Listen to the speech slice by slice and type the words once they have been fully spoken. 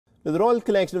The Royal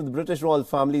Collection of the British Royal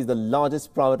Family is the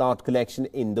largest private art collection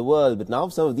in the world. But now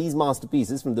some of these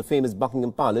masterpieces from the famous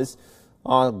Buckingham Palace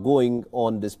are going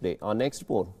on display. Our next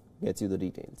report gets you the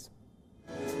details.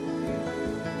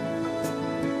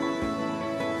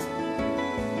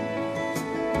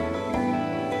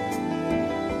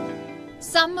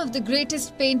 Some of the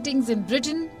greatest paintings in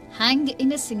Britain hang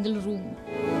in a single room.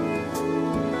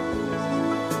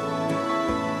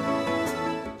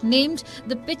 Named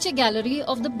the Picture Gallery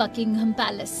of the Buckingham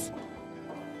Palace.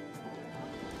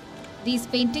 These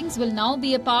paintings will now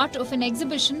be a part of an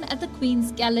exhibition at the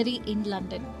Queen's Gallery in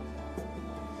London.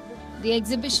 The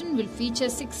exhibition will feature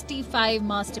 65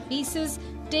 masterpieces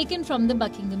taken from the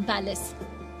Buckingham Palace.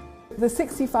 The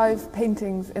 65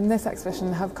 paintings in this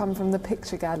exhibition have come from the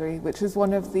Picture Gallery, which is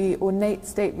one of the ornate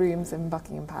staterooms in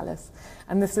Buckingham Palace.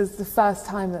 And this is the first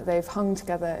time that they've hung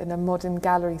together in a modern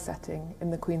gallery setting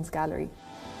in the Queen's Gallery.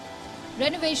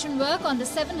 Renovation work on the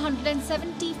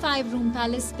 775-room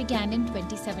palace began in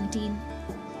 2017.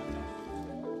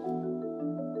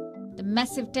 The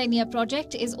massive 10-year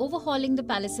project is overhauling the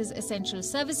palace's essential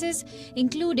services,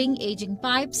 including aging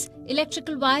pipes,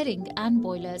 electrical wiring and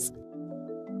boilers.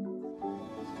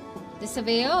 The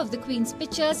surveyor of the Queen's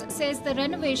Pictures says the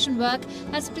renovation work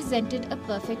has presented a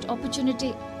perfect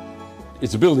opportunity.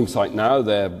 It's a building site now.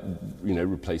 They're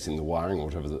replacing the wiring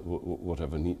or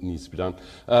whatever needs to be done,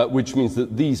 which means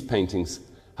that these paintings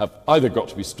have either got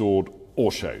to be stored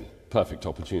or shown. Perfect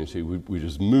opportunity. We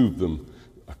just moved them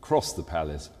across the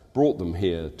palace, brought them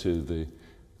here to the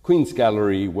Queen's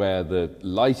Gallery where the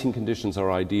lighting conditions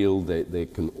are ideal. They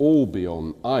can all be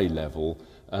on eye level,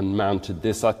 and mounted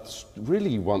this. That's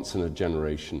really once in a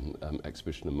generation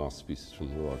exhibition of masterpieces from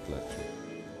the Royal Collection.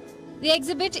 The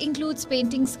exhibit includes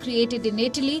paintings created in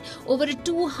Italy over a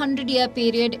 200-year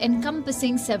period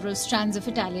encompassing several strands of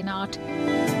Italian art.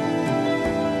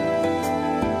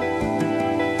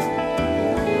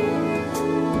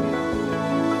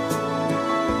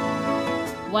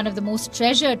 One of the most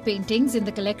treasured paintings in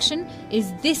the collection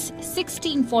is this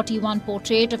 1641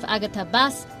 portrait of Agatha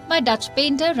Bass by Dutch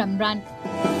painter Rembrandt.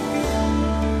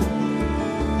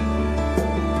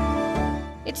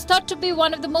 It's thought to be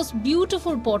one of the most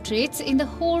beautiful portraits in the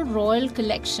whole royal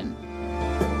collection.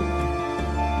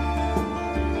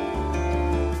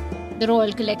 The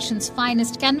Royal Collection's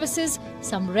finest canvases,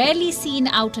 some rarely seen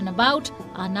out and about,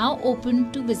 are now open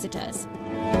to visitors.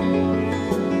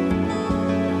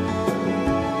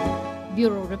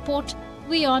 Bureau Report,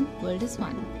 WION World is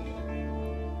One.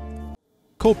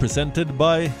 Co-presented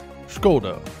by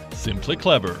Skoda. Simply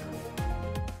clever.